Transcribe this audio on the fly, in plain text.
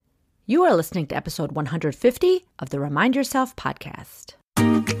You are listening to episode 150 of the Remind Yourself podcast.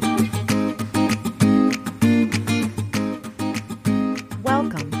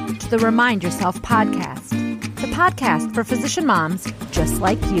 Welcome to the Remind Yourself podcast, the podcast for physician moms just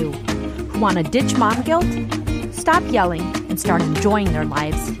like you who want to ditch mom guilt, stop yelling, and start enjoying their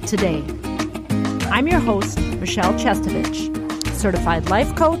lives today. I'm your host, Michelle Chestovich, certified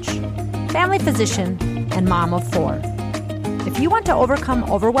life coach, family physician, and mom of 4. If you want to overcome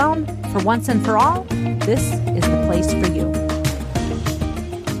overwhelm for once and for all, this is the place for you.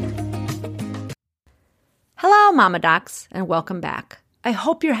 Hello, Mama Docs, and welcome back. I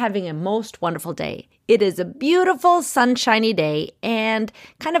hope you're having a most wonderful day. It is a beautiful, sunshiny day and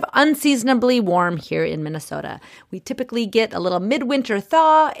kind of unseasonably warm here in Minnesota. We typically get a little midwinter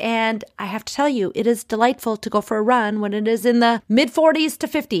thaw, and I have to tell you, it is delightful to go for a run when it is in the mid-40s to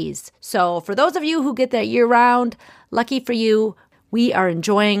 50s. So for those of you who get that year-round, lucky for you, we are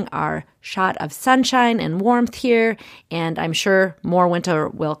enjoying our shot of sunshine and warmth here, and I'm sure more winter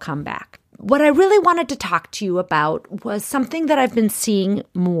will come back. What I really wanted to talk to you about was something that I've been seeing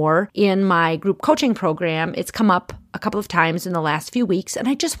more in my group coaching program. It's come up a couple of times in the last few weeks, and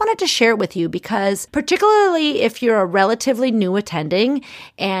I just wanted to share it with you because particularly if you're a relatively new attending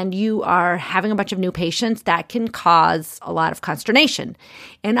and you are having a bunch of new patients, that can cause a lot of consternation.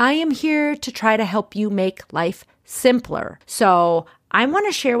 And I am here to try to help you make life simpler. So I want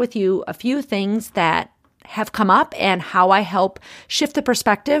to share with you a few things that have come up and how I help shift the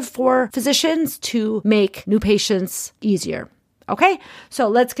perspective for physicians to make new patients easier. Okay, so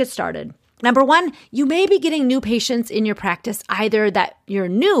let's get started. Number 1, you may be getting new patients in your practice, either that you're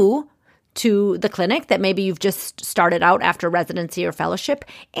new to the clinic, that maybe you've just started out after residency or fellowship,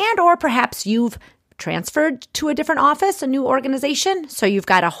 and or perhaps you've transferred to a different office, a new organization, so you've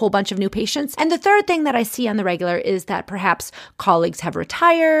got a whole bunch of new patients. And the third thing that I see on the regular is that perhaps colleagues have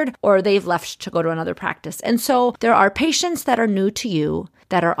retired or they've left to go to another practice. And so there are patients that are new to you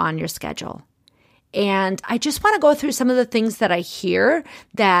that are on your schedule. And I just want to go through some of the things that I hear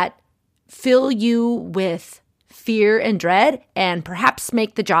that fill you with fear and dread, and perhaps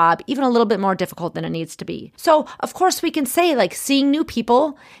make the job even a little bit more difficult than it needs to be. So, of course, we can say seeing new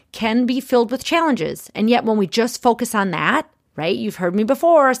people can be filled with challenges. And yet when we just focus on that, right? You've heard me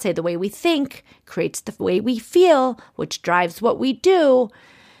before say the way we think creates the way we feel, which drives what we do.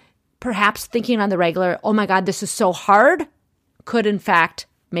 Perhaps thinking on the regular, oh my God, this is so hard, could in fact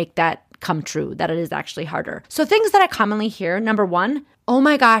make that come true, that it is actually harder. So things that I commonly hear, number 1, oh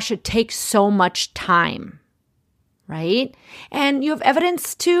my gosh, it takes so much time. Right? And you have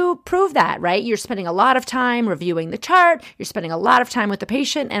evidence to prove that, right? You're spending a lot of time reviewing the chart, you're spending a lot of time with the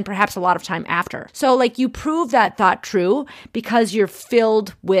patient, and perhaps a lot of time after. So you prove that thought true because you're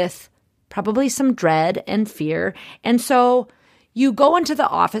filled with probably some dread and fear. And so you go into the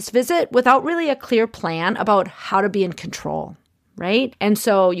office visit without really a clear plan about how to be in control. Right? And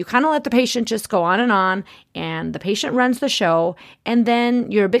so you kind of let the patient just go on, and the patient runs the show. And then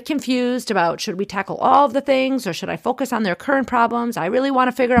you're a bit confused about, should we tackle all of the things or should I focus on their current problems? I really want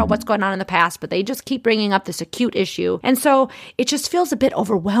to figure out what's going on in the past, but they just keep bringing up this acute issue. And so it just feels a bit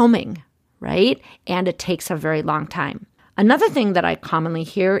overwhelming, right? And it takes a very long time. Another thing that I commonly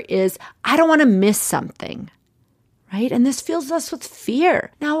hear is, I don't want to miss something. Right? And this fills us with fear.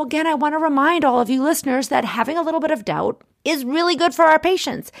 Now, again, I want to remind all of you listeners that having a little bit of doubt is really good for our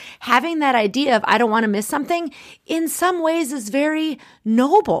patients. Having that idea of, I don't want to miss something, in some ways is very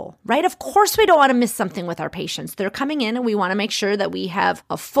noble, right? Of course, we don't want to miss something with our patients. They're coming in and we want to make sure that we have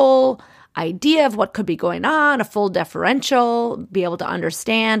a full idea of what could be going on, a full deferential, be able to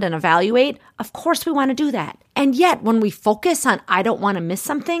understand and evaluate. Of course, we want to do that. And yet, when we focus on, I don't want to miss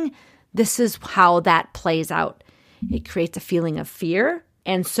something, this is how that plays out. It creates a feeling of fear.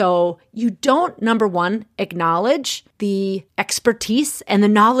 And so you don't, number 1, acknowledge the expertise and the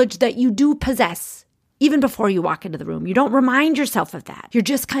knowledge that you do possess even before you walk into the room. You don't remind yourself of that. You're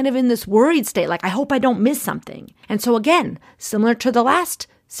just kind of in this worried state, I hope I don't miss something. And so again, similar to the last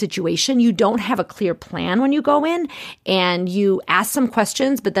situation, you don't have a clear plan when you go in and you ask some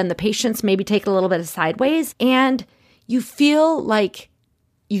questions, but then the patients maybe take a little bit of sideways and you feel like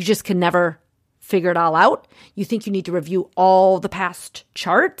you just can never figure it all out. You think you need to review all the past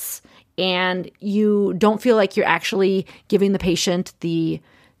charts and you don't feel like you're actually giving the patient the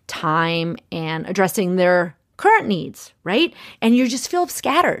time and addressing their current needs, right? And you just feel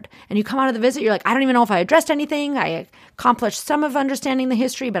scattered. And you come out of the visit, you're like, I don't even know if I addressed anything. I accomplished some of understanding the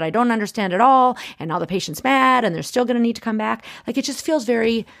history, but I don't understand it all. And now the patient's mad and they're still going to need to come back. It just feels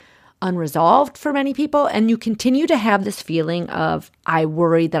very unresolved for many people, and you continue to have this feeling of, I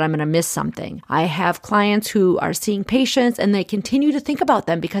worry that I'm going to miss something. I have clients who are seeing patients and they continue to think about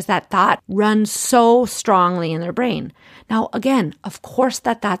them because that thought runs so strongly in their brain. Now, again, of course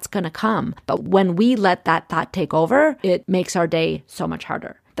that's going to come, but when we let that thought take over, it makes our day so much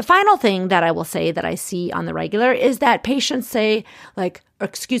harder. The final thing that I will say that I see on the regular is that patients say,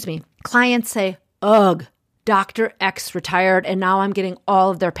 clients say, ugh, Dr. X retired and now I'm getting all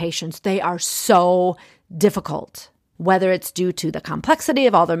of their patients. They are so difficult. Whether it's due to the complexity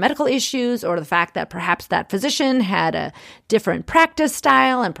of all their medical issues or the fact that perhaps that physician had a different practice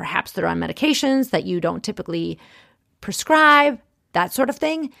style and perhaps they're on medications that you don't typically prescribe, that sort of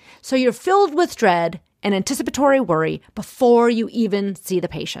thing. So you're filled with dread and anticipatory worry before you even see the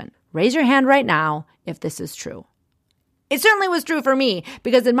patient. Raise your hand right now if this is true. It certainly was true for me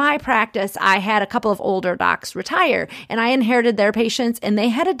because in my practice, I had a couple of older docs retire and I inherited their patients and they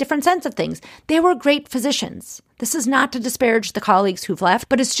had a different sense of things. They were great physicians. This is not to disparage the colleagues who've left,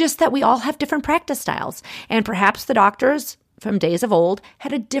 but it's just that we all have different practice styles. And perhaps the doctors from days of old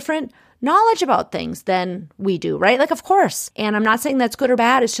had a different knowledge about things than we do, right? Like, of course. And I'm not saying that's good or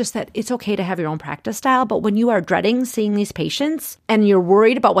bad. It's just that it's okay to have your own practice style. But when you are dreading seeing these patients and you're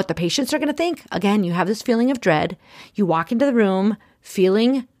worried about what the patients are going to think, again, you have this feeling of dread. You walk into the room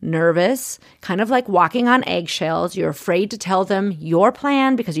feeling nervous, kind of like walking on eggshells. You're afraid to tell them your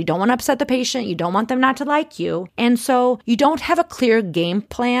plan because you don't want to upset the patient. You don't want them not to like you. And so you don't have a clear game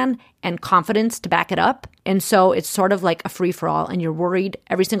plan and confidence to back it up. And so it's sort of like a free-for-all and you're worried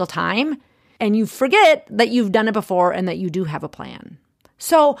every single time. And you forget that you've done it before and that you do have a plan.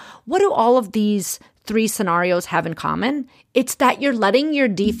 So what do all of these three scenarios have in common? It's that you're letting your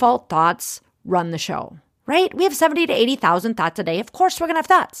default thoughts run the show. Right? We have 70 to 80,000 thoughts a day. Of course, we're going to have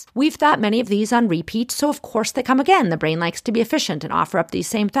thoughts. We've thought many of these on repeat, so of course they come again. The brain likes to be efficient and offer up these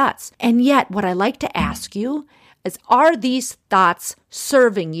same thoughts. And yet, what I like to ask you is, are these thoughts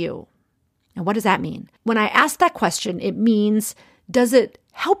serving you? And what does that mean? When I ask that question, it means, does it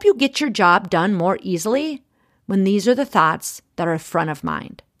help you get your job done more easily when these are the thoughts that are front of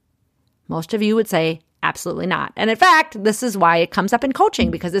mind? Most of you would say, absolutely not. And in fact, this is why it comes up in coaching,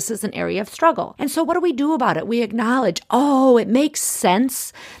 because this is an area of struggle. And so what do we do about it? We acknowledge, oh, it makes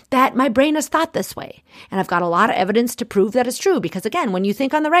sense that my brain has thought this way. And I've got a lot of evidence to prove that it's true. Because again, when you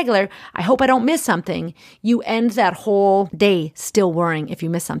think on the regular, I hope I don't miss something, you end that whole day still worrying if you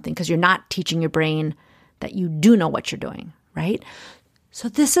miss something because you're not teaching your brain that you do know what you're doing, right? So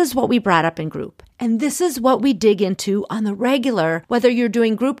this is what we brought up in group. And this is what we dig into on the regular. Whether you're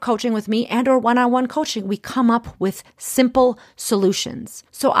doing group coaching with me and or one-on-one coaching, we come up with simple solutions.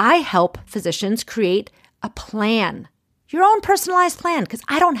 So I help physicians create a plan, your own personalized plan, because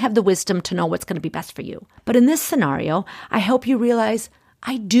I don't have the wisdom to know what's going to be best for you. But in this scenario, I help you realize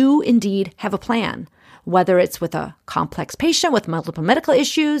I do indeed have a plan. Whether it's with a complex patient with multiple medical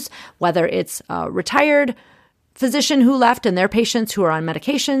issues, whether it's a retired physician who left and their patients who are on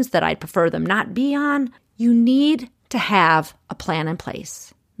medications that I'd prefer them not be on, you need to have a plan in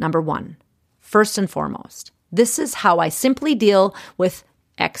place. Number one, first and foremost, this is how I simply deal with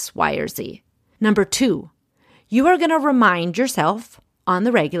X, Y, or Z. Number two, you are going to remind yourself on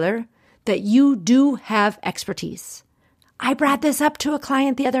the regular that you do have expertise. I brought this up to a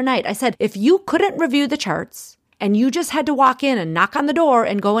client the other night. I said, if you couldn't review the charts and you just had to walk in and knock on the door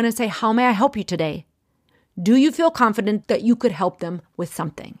and go in and say, how may I help you today? Do you feel confident that you could help them with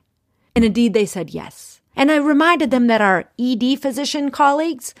something? And indeed, they said yes. And I reminded them that our ED physician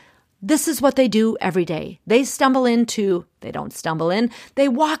colleagues, this is what they do every day. They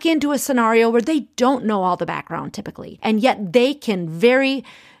walk into a scenario where they don't know all the background typically, and yet they can very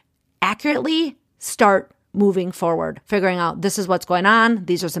accurately start moving forward, figuring out this is what's going on,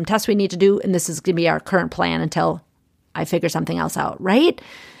 these are some tests we need to do, and this is going to be our current plan until I figure something else out, right?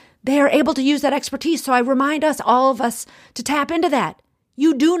 They are able to use that expertise. So I remind us, all of us, to tap into that.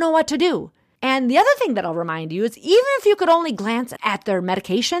 You do know what to do. And the other thing that I'll remind you is even if you could only glance at their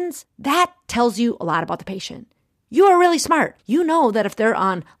medications, that tells you a lot about the patient. You are really smart. You know that if they're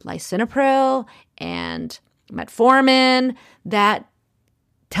on lisinopril and metformin, that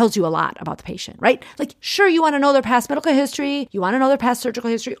tells you a lot about the patient, right? Like, sure, you want to know their past medical history, you want to know their past surgical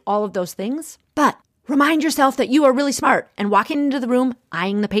history, all of those things, but remind yourself that you are really smart and walking into the room,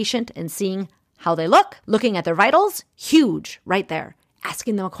 eyeing the patient and seeing how they look, looking at their vitals, huge right there.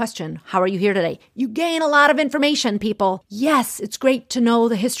 Asking them a question, how are you here today? You gain a lot of information, people. Yes, it's great to know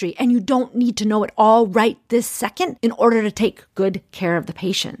the history, and you don't need to know it all right this second in order to take good care of the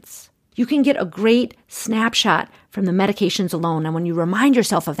patients. You can get a great snapshot from the medications alone, and when you remind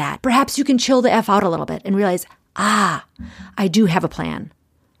yourself of that, perhaps you can chill the F out a little bit and realize, I do have a plan.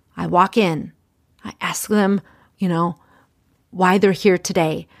 I walk in. I ask them, why they're here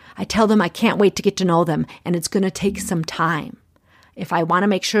today. I tell them I can't wait to get to know them, and it's going to take some time. If I want to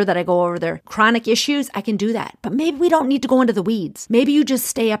make sure that I go over their chronic issues, I can do that. But maybe we don't need to go into the weeds. Maybe you just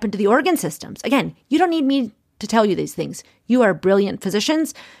stay up into the organ systems. Again, you don't need me to tell you these things. You are brilliant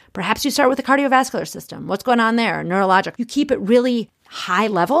physicians. Perhaps you start with the cardiovascular system. What's going on there? Neurologic. You keep it really high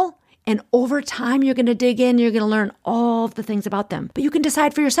level, and over time, you're going to dig in. You're going to learn all of the things about them. But you can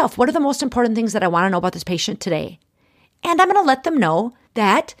decide for yourself, what are the most important things that I want to know about this patient today? And I'm going to let them know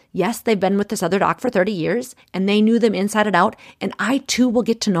that, yes, they've been with this other doc for 30 years, and they knew them inside and out, and I too will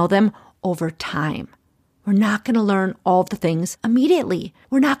get to know them over time. We're not going to learn all of the things immediately.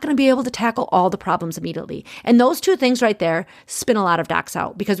 We're not going to be able to tackle all the problems immediately. And those two things right there spin a lot of docs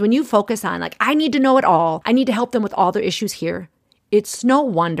out, because when you focus on, I need to know it all, I need to help them with all their issues here, it's no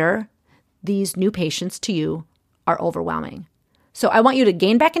wonder these new patients to you are overwhelming. So I want you to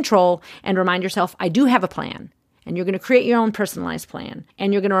gain back control and remind yourself, I do have a plan. And you're going to create your own personalized plan.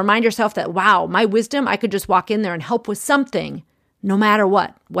 And you're going to remind yourself that, wow, my wisdom, I could just walk in there and help with something, no matter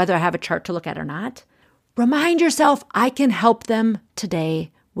what, whether I have a chart to look at or not. Remind yourself, I can help them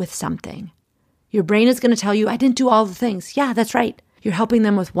today with something. Your brain is going to tell you, I didn't do all the things. Yeah, that's right. You're helping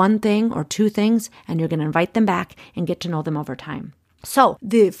them with one thing or two things, and you're going to invite them back and get to know them over time. So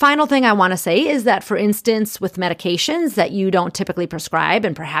the final thing I want to say is that, for instance, with medications that you don't typically prescribe,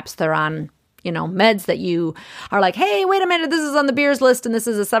 and perhaps they're on meds that you are like, hey, wait a minute, this is on the Beers list and this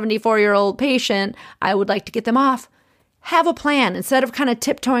is a 74-year-old patient, I would like to get them off. Have a plan. Instead of kind of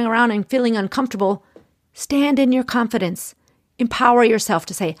tiptoeing around and feeling uncomfortable, stand in your confidence. Empower yourself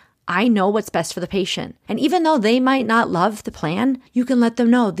to say, I know what's best for the patient. And even though they might not love the plan, you can let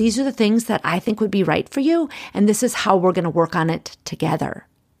them know, these are the things that I think would be right for you, and this is how we're going to work on it together.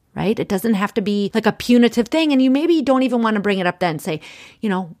 Right? It doesn't have to be like a punitive thing. And you maybe don't even want to bring it up then. Say,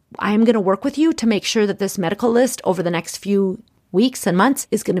 I'm going to work with you to make sure that this medical list over the next few weeks and months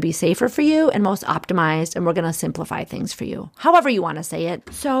is going to be safer for you and most optimized. And we're going to simplify things for you. However you want to say it.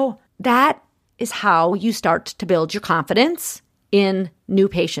 So that is how you start to build your confidence in new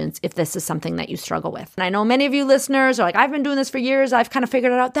patients if this is something that you struggle with. And I know many of you listeners are like, I've been doing this for years. I've kind of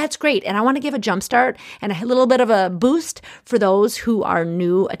figured it out. That's great. And I want to give a jump start and a little bit of a boost for those who are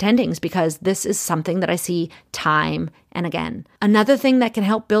new attendings, because this is something that I see time and again. Another thing that can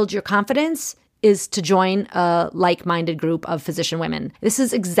help build your confidence is to join a like-minded group of physician women. This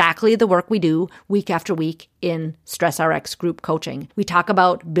is exactly the work we do week after week in StressRx group coaching. We talk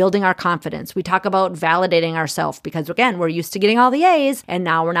about building our confidence. We talk about validating ourselves because, again, we're used to getting all the A's and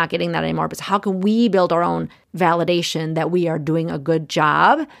now we're not getting that anymore. But how can we build our own validation that we are doing a good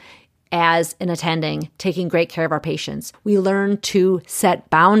job as an attending, taking great care of our patients? We learn to set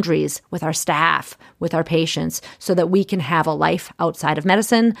boundaries with our staff, with our patients, so that we can have a life outside of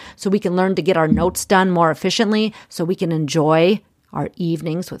medicine, so we can learn to get our notes done more efficiently, so we can enjoy our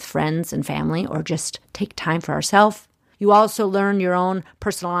evenings with friends and family, or just take time for ourselves. You also learn your own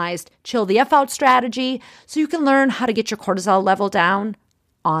personalized chill the F out strategy, so you can learn how to get your cortisol level down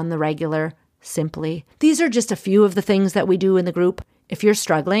on the regular, simply. These are just a few of the things that we do in the group. If you're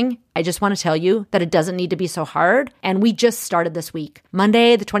struggling, I just want to tell you that it doesn't need to be so hard. And we just started this week.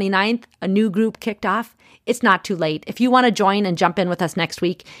 Monday, the 29th, a new group kicked off. It's not too late. If you want to join and jump in with us next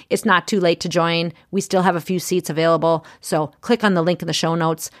week, it's not too late to join. We still have a few seats available. So click on the link in the show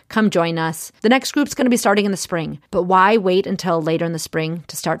notes. Come join us. The next group's going to be starting in the spring. But why wait until later in the spring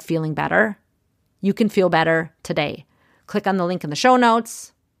to start feeling better? You can feel better today. Click on the link in the show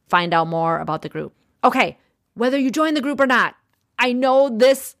notes. Find out more about the group. Okay, whether you join the group or not, I know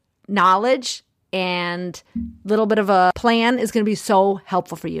this knowledge and little bit of a plan is going to be so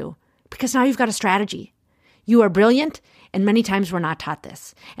helpful for you, because now you've got a strategy. You are brilliant, and many times we're not taught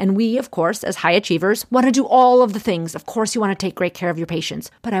this. And we, of course, as high achievers, want to do all of the things. Of course, you want to take great care of your patients.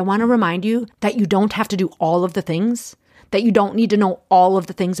 But I want to remind you that you don't have to do all of the things, that you don't need to know all of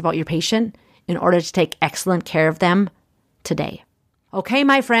the things about your patient in order to take excellent care of them today. Okay,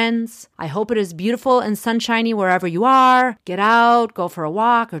 my friends, I hope it is beautiful and sunshiny wherever you are. Get out, go for a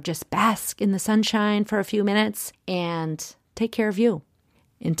walk, or just bask in the sunshine for a few minutes and take care of you.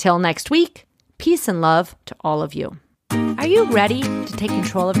 Until next week, peace and love to all of you. Are you ready to take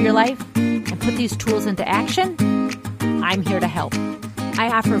control of your life and put these tools into action? I'm here to help.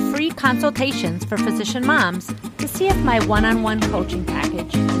 I offer free consultations for physician moms to see if my one-on-one coaching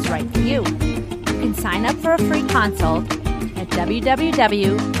package is right for you. You can sign up for a free consult at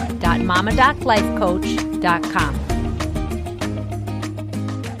www.mamadoclifecoach.com.